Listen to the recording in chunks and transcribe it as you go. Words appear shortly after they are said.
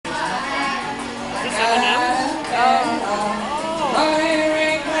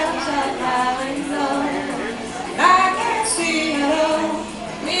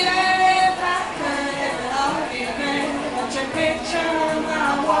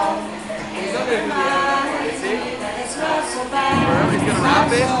He's gonna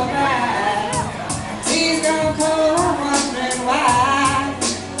rap it. He's gonna come wondering why.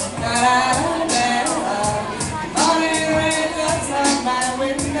 Morning rain comes on my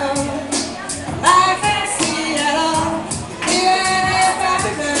window. I can't see at all. Even if I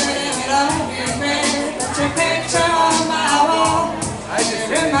could, it would all be great. Put your picture on my wall. It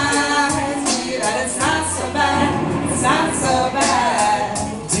reminds me that it's not so bad. It's not so bad.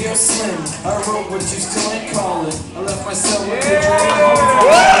 Dear Slim, I wrote what you still ain't call it. I left myself with a dream.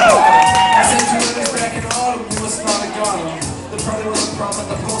 I sent you letters back in autumn, you must not have got them. There probably was a problem at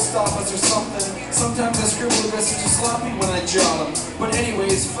the post office or something. Sometimes I scribble the messages sloppy when I jot them. But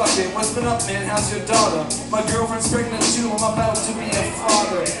anyways, fuck it, what's been up, man? How's your daughter? My girlfriend's pregnant too, I'm about to be a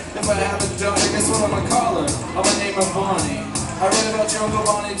father. If I have a daughter, guess what I'ma call her? I'ma name her Bonnie. I read about your Uncle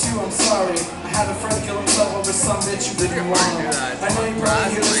Bonnie too, I'm sorry. I had a friend kill himself over some bitch who didn't want him. I know you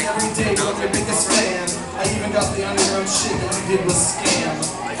probably hear this every day, but I'm your biggest fan. I even got the underground shit that you did was scam.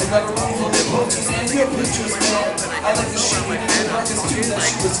 I got a room full of posters and your pictures, man. I like the shit you did in Marcus too, that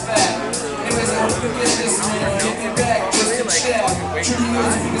she was fat. Anyways, I hope you get this, man. Get me back, just to chat. Truly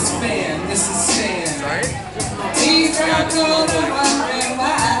yours biggest fan, this is Stan. He's gonna come wondering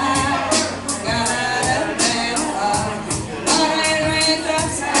why.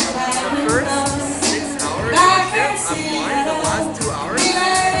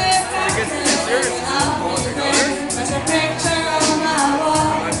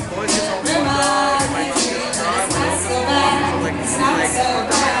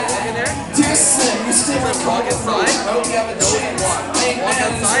 Walk inside. I hope you have a chance. Walk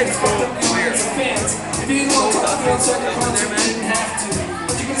outside. If you didn't want to talk about second concert, you didn't have to.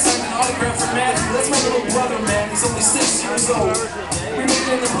 But you can sign an autograph for Matthew. That's my little brother, man. He's only 6 years old. We made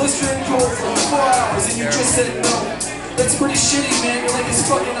it in the blistering cold for 4 hours, and you just said no. That's pretty shitty, man. You're like his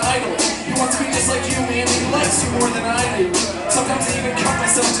fucking idol. He wants to be just like you, man. He likes you more than I do. Sometimes I even cut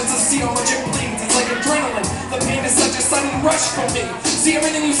myself just to see how much it bleeds. It's like adrenaline. The pain is such a sudden rush from me. See,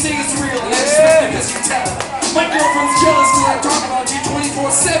 everything you say is real, and I just because you tell it. My girlfriend's jealous because I talk about you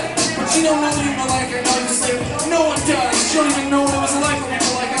 24/7. But she don't know you like I know you sleep. No one does. She don't even know what it was like for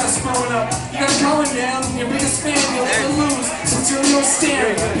people like us growing up. You gotta calm it down. Your biggest fan, you'll never lose. Since you're your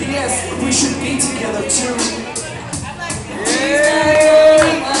stand. P.S. We should be together too.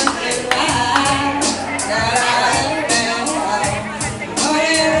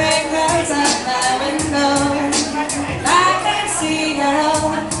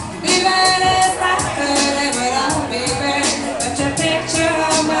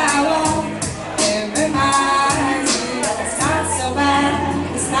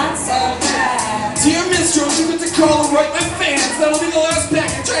 Call and write my fans, that'll be the last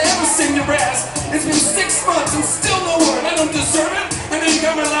package I ever send your ass. It's been 6 months and still no word, I don't deserve it. I know you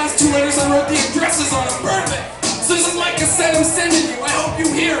got my last 2 letters, I wrote the addresses on them, perfect. So this is my cassette I'm sending you, I hope you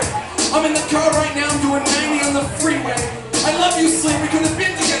hear it. I'm in the car right now, I'm doing 90 on the freeway. I love you, Slim, we could have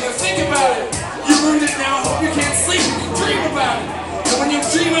been together, think about it. You ruined it now, I hope you can't sleep and you dream about it. And when you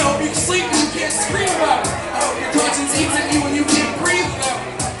dream, I hope you sleep and you can't scream about it. I hope your conscience eats at you and you can't breathe without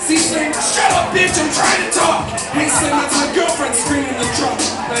it. See, Slim, shut up, bitch, I'm trying to talk. Hey, Slim, that's my girlfriend screaming in the trunk.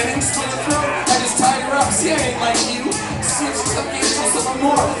 But I didn't split her throat, I just tied her up. See, I ain't like you. Slim, she's up here, she'll suffer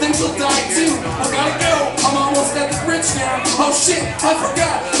more. I think she'll die too. I gotta go, I'm almost at the bridge now. Oh shit, I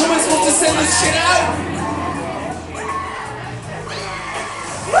forgot. How am I supposed to send this shit out?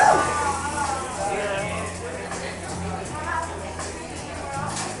 Woo!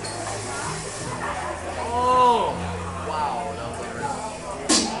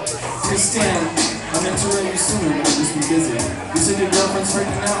 Stan, I meant to write you sooner, but I've just been busy. You said your girlfriend's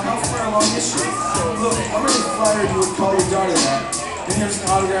pregnant now. How far along is she? Look, I'm really flattered you would call your daughter that. And here's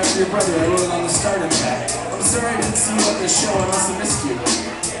an autograph for your brother. I wrote it on the starter pack. I'm sorry I didn't see you at the show. I must have missed you.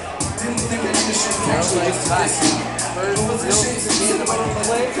 Didn't think I needed a show casually just to miss you. But what's the shame? You said about it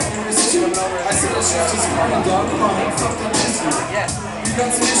like yours too. I said that she's just party dog. Come on, I fucked up miss you. You got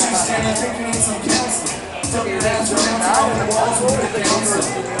some issues, Stan. I think you need some counseling. Tell your dad's around all the walls with the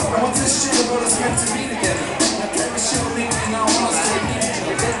counselor. What's this shit about us meant to be together? That type of shit will make me not want us to meet each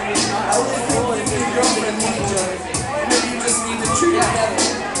other. I really think you and your girlfriend need each other. Maybe you just need to treat her better.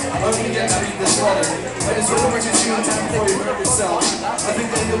 I hope you get to read this letter. I just really want you to in time before you hurt yourself. I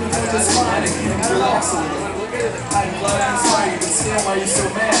think that you'll be doing just fine if you can relax a little. I'm glad I'm sorry you can stand why you're so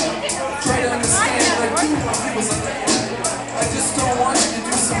mad. Try to understand what I do when he was like that. I just don't want you to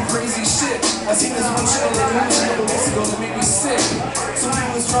do some crazy shit. I seen this one show that news a couple weeks ago that made me sick. Somebody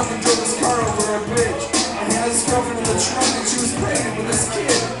was drunk and drove his car over a bridge. And he had his girlfriend in the trunk and she was pregnant with his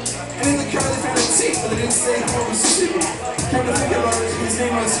kid. And in the car they found a tape, but they didn't say who it was to. Come to think about it, his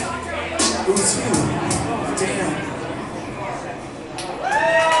name was It was you. Damn.